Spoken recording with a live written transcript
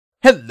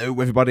Hello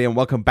everybody and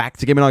welcome back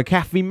to Gaming on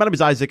Caffeine. My name is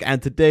Isaac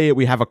and today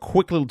we have a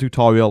quick little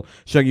tutorial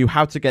showing you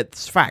how to get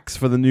Sphax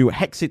for the new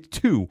Hexxit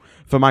 2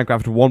 for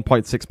Minecraft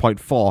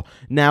 1.6.4.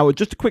 Now,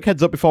 just a quick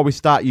heads up before we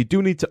start, you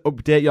do need to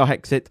update your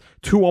Hexxit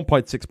to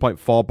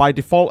 1.6.4. By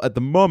default, at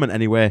the moment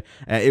anyway,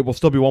 it will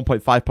still be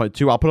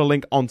 1.5.2. I'll put a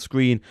link on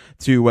screen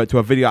to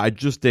a video I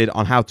just did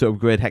on how to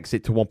upgrade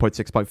Hexxit to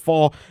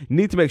 1.6.4. You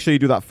need to make sure you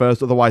do that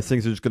first, otherwise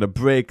things are just going to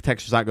break,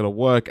 textures aren't going to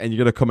work, and you're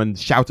going to come and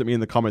shout at me in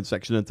the comment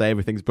section and say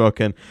everything's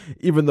broken,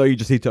 even though you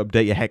just need to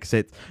update your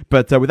Hexxit.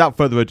 But without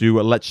further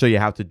ado, let's show you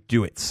how to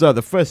do it. So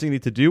the first thing you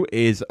need to do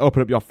is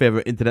open up your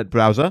favorite internet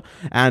browser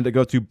and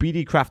go to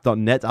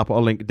bdcraft.net. I'll put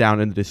a link down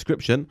in the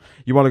description.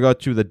 You want to go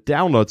to the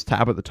downloads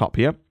tab at the top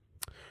here.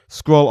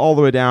 Scroll all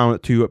the way down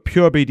to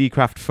Pure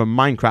BDcraft for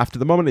Minecraft. At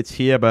the moment it's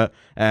here, but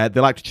they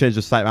like to change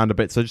the site around a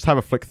bit, so just have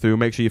a flick through,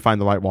 make sure you find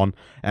the right one.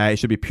 It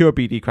should be Pure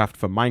BDcraft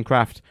for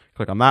Minecraft.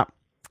 Click on that.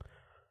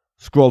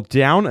 Scroll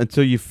down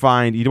until you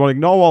find, you want to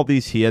ignore all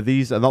these here.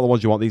 These are not the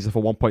ones you want. These are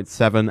for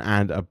 1.7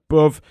 and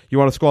above. You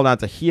want to scroll down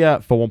to here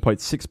for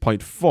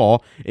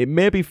 1.6.4. It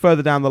may be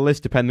further down the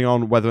list depending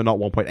on whether or not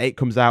 1.8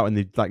 comes out and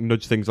they like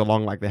nudge things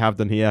along like they have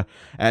done here.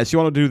 So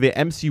you want to do the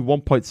MC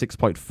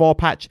 1.6.4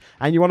 patch,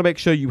 and you want to make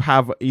sure you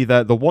have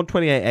either the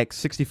 128X,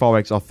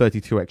 64X, or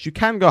 32X. You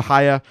can go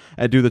higher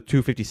and do the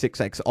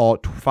 256X or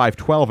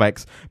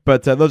 512X,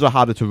 but those are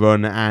harder to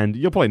run, and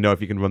you'll probably know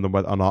if you can run them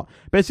or not.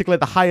 Basically,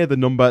 the higher the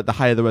number, the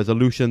higher the resolution,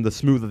 the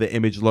smoother the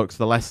image looks,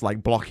 the less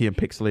like blocky and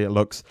pixely it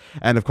looks,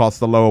 and of course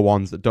the lower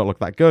ones that don't look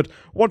that good.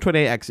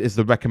 128X is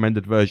the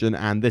recommended version,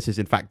 and this is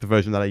in fact the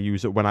version that I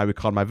use when I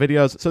record my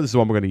videos, so this is the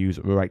one we're going to use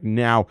right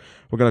now.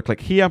 We're going to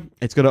click here.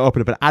 It's going to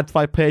open up an ad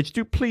file page.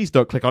 Please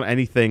don't click on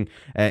anything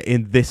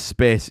in this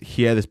space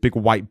here, this big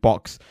white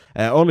box.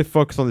 Only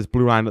focus on this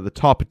blue line at the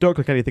top. Don't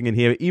click anything in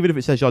here, even if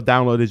it says your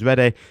download is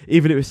ready,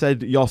 even if it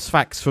said your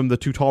Sphax from the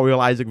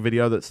tutorial Isaac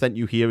video that sent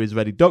you here is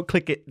ready. Don't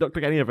click it. Don't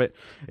click any of it.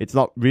 It's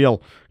not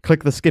real.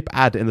 Click the skip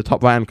ad in the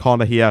top right hand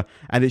corner here,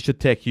 and it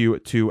should take you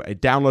to a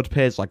download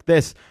page like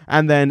this,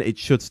 and then it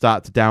should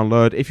start to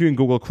download. If you're in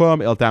Google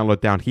Chrome, it'll download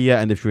down here,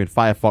 and if you're in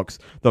Firefox,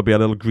 there'll be a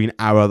little green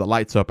arrow that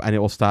lights up and it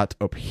will start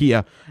up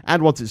here.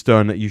 And once it's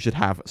done, you should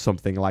have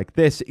something like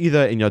this,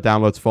 either in your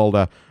downloads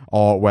folder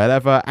or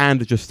wherever,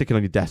 and just stick it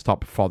on your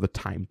desktop for the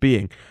time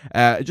being.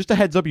 Just a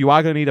heads up, you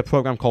are going to need a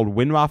program called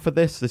WinRAR for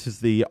this. This is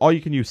the, or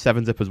you can use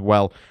 7-zip as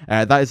well.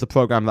 That is the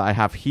program that I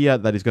have here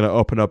that is going to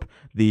open up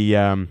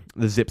the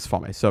zips for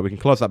me. So we can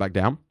close that back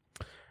down.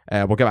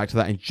 We'll get back to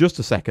that in just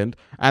a second.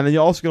 And then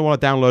you're also going to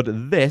want to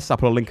download this. I'll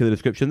put a link in the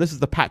description. This is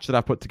the patch that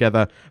I've put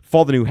together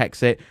for the new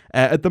Hexxit.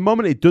 At the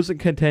moment, it doesn't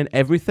contain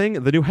everything.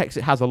 The new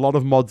Hexxit has a lot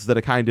of mods that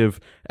are kind of,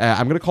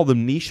 I'm going to call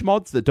them niche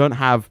mods that don't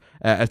have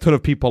a ton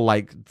of people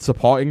like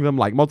supporting them,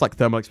 like mods like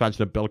thermal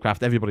expansion and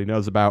buildcraft everybody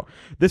knows about.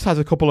 This has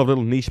a couple of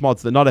little niche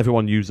mods that not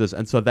everyone uses,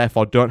 and so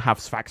therefore don't have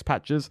Sphax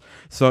patches.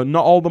 So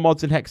not all the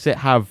mods in Hexxit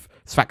have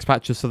Sphax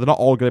patches, so they're not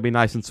all going to be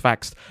nice and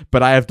Sphaxed,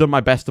 but I have done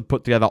my best to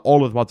put together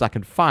all of the mods I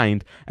can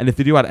find, and if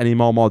they do add any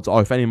more mods,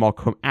 or if any more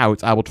come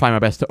out, I will try my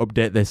best to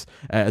update this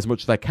as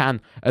much as I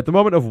can. At the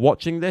moment of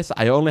watching this,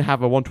 I only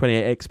have a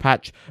 128X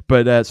patch,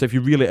 but so if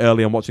you're really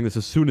early on watching this,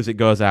 as soon as it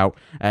goes out,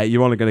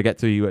 you're only going to get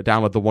to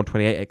download the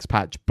 128X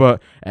patch,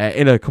 but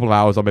in a couple of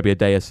hours or maybe a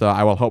day or so,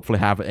 I will hopefully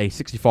have a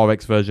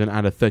 64X version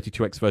and a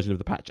 32X version of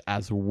the patch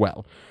as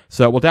well.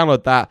 So we'll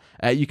download that.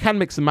 You can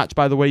mix and match,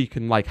 by the way. You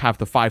can like have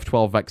the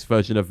 512X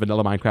version of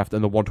vanilla Minecraft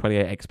and the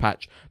 128X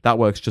patch. That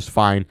works just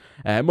fine.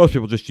 Most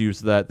people just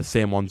use the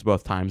same ones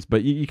both times,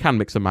 but you can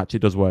mix and match. It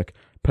does work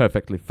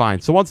perfectly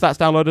fine. So once that's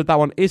downloaded, that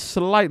one is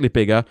slightly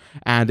bigger,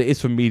 and it is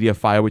from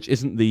MediaFire, which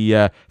isn't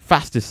the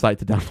fastest site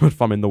to download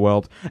from in the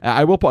world.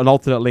 I will put an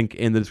alternate link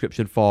in the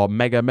description for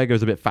Mega. Mega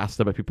is a bit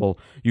faster, but people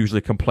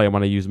usually complain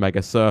when I use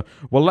Mega. So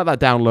we'll let that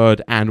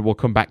download, and we'll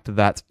come back to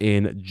that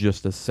in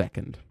just a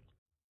second.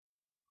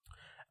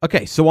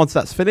 Okay, so once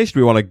that's finished,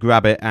 we want to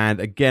grab it, and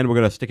again, we're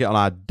going to stick it on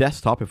our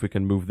desktop, if we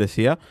can move this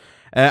here.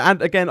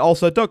 And again,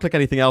 also, don't click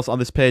anything else on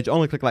this page.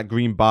 Only click that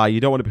green bar. You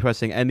don't want to be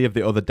pressing any of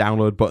the other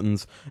download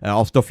buttons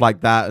or stuff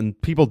like that.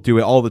 And people do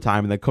it all the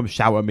time and then come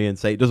shout at me and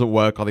say it doesn't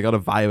work or they got a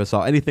virus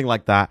or anything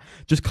like that.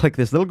 Just click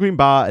this little green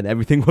bar and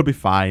everything will be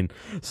fine.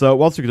 So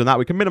once we've done that,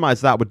 we can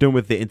minimize that. We're done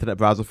with the internet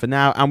browser for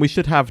now, and we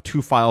should have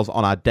 2 files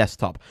on our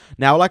desktop.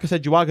 Now, like I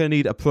said, you are going to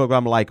need a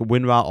program like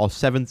WinRAR or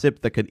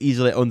 7-zip that can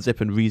easily unzip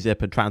and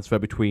rezip and transfer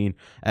between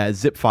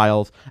zip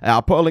files.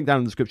 I'll put a link down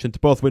in the description to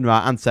both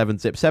WinRAR and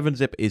 7-zip.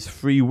 7-zip is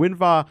free.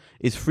 WinRAR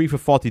is free for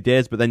 40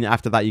 days, but then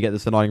after that you get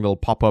this annoying little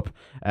pop-up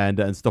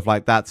and stuff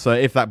like that. So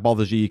if that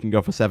bothers you, you can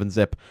go for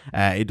 7-zip.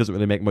 It doesn't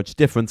really make much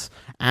difference.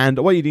 And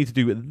what you need to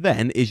do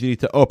then is you need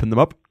to open them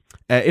up.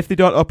 If they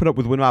don't open up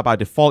with WinRAR by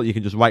default, you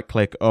can just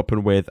right-click,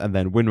 open with, and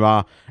then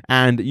WinRAR,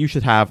 and you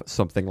should have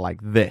something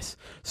like this.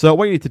 So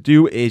what you need to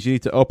do is you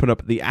need to open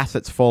up the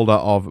assets folder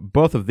of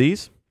both of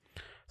these.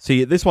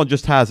 See, this one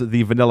just has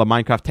the vanilla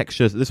Minecraft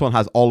textures. This one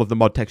has all of the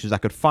mod textures I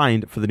could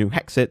find for the new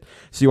Hexxit.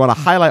 So you want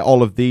to highlight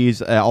all of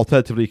these.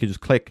 Alternatively, you can just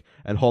click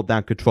and hold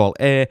down Control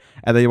A,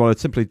 and then you want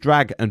to simply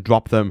drag and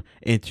drop them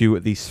into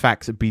the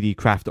Sphax BD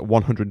Craft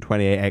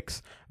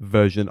 128X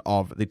version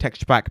of the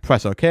texture pack.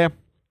 Press OK.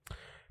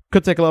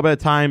 Could take a little bit of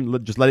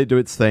time, just let it do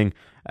its thing,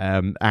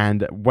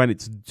 and when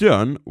it's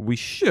done, we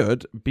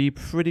should be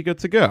pretty good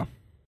to go.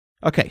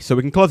 Okay, so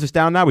we can close this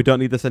down now. We don't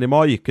need this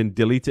anymore. You can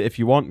delete it if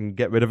you want and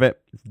get rid of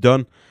it. It's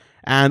done.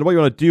 And what you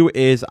want to do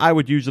is, I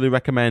would usually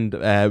recommend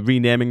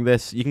renaming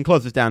this. You can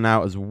close this down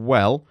now as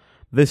well.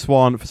 This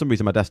one, for some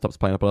reason, my desktop's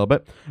playing up a little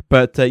bit.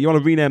 But you want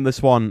to rename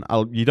this one.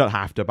 You don't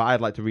have to, but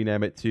I'd like to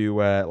rename it to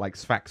like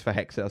Sphax for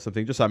Hexxit or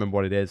something, just so I remember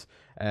what it is.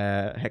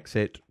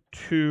 Hexxit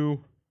 2.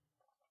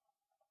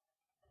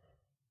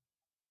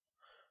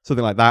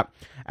 Something like that.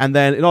 And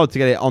then in order to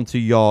get it onto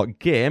your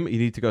game, you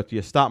need to go to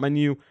your start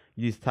menu.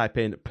 You need to type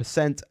in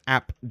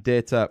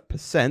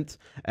 %appdata%.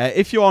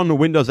 If you're on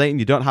Windows 8 and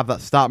you don't have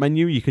that start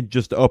menu, you can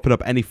just open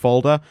up any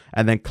folder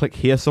and then click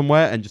here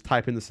somewhere and just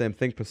type in the same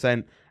thing,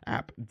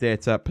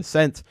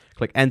 %appdata%.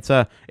 Click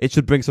enter. It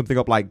should bring something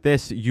up like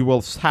this. You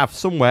will have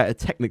somewhere a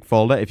Technic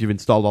folder if you've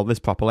installed all this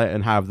properly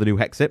and have the new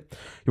Hexxit.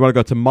 You want to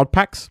go to mod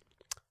packs,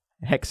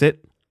 Hexxit,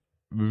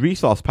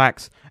 resource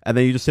packs, and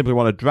then you just simply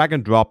want to drag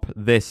and drop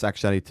this.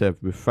 Actually, I need to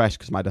refresh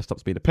because my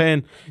desktop's been a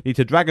pain. You need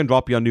to drag and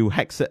drop your new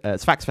Sphax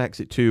for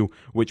Hexxit 2,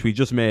 which we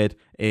just made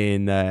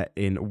in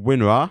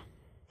WinRAR.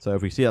 So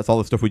if we see, that's all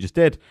the stuff we just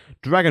did.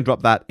 Drag and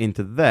drop that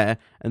into there,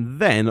 and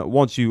then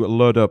once you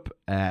load up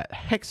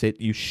Hexxit,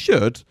 you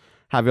should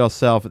have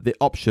yourself the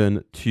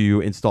option to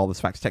install the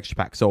Sphax Texture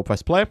Pack. So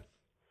press play.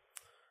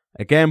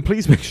 Again,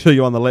 please make sure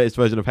you're on the latest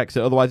version of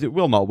Hexxit, otherwise it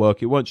will not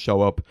work, it won't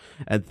show up,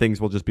 and things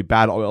will just be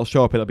bad, or it'll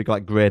show up, it'll be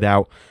like grayed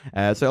out.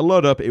 So it'll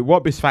load up, it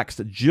won't be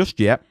Sphaxed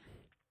just yet,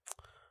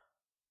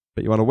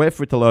 but you want to wait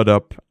for it to load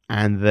up,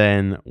 and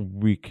then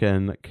we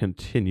can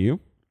continue.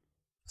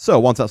 So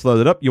once that's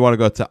loaded up, you want to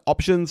go to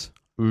Options,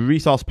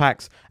 Resource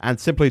Packs, and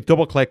simply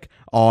double-click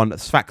on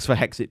Sphax for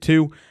Hexxit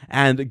 2,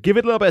 and give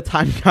it a little bit of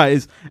time,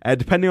 guys.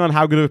 Depending on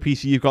how good of a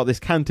PC you've got, this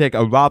can take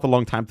a rather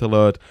long time to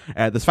load.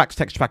 The Sphax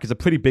Texture Pack is a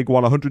pretty big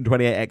one.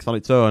 128X on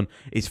its own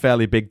is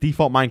fairly big.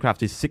 Default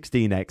Minecraft is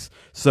 16X,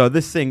 so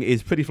this thing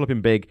is pretty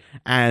flipping big,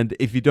 and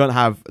if you don't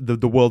have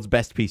the world's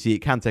best PC, it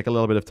can take a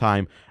little bit of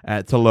time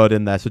to load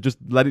in there, so just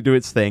let it do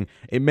its thing.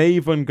 It may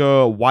even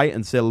go white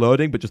and say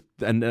loading, but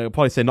and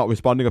probably say not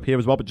responding up here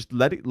as well, but just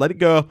let it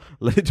go,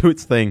 let it do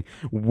its thing.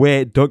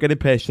 Wait, don't get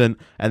impatient,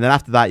 and then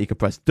after that you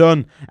can press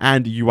done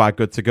and you are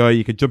good to go.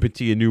 You can jump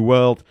into your new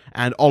world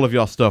and all of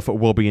your stuff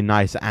will be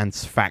nice and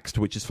Sphaxed,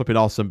 which is flipping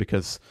awesome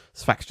because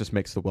Sphax just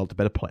makes the world a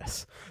better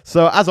place.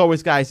 So as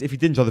always, guys, if you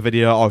did enjoy the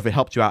video or if it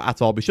helped you out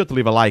at all, be sure to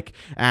leave a like,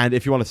 and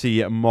if you want to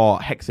see more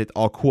Hexxit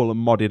or cool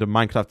modded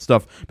Minecraft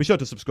stuff, be sure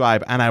to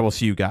subscribe, and I will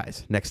see you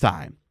guys next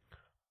time.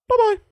 Bye bye.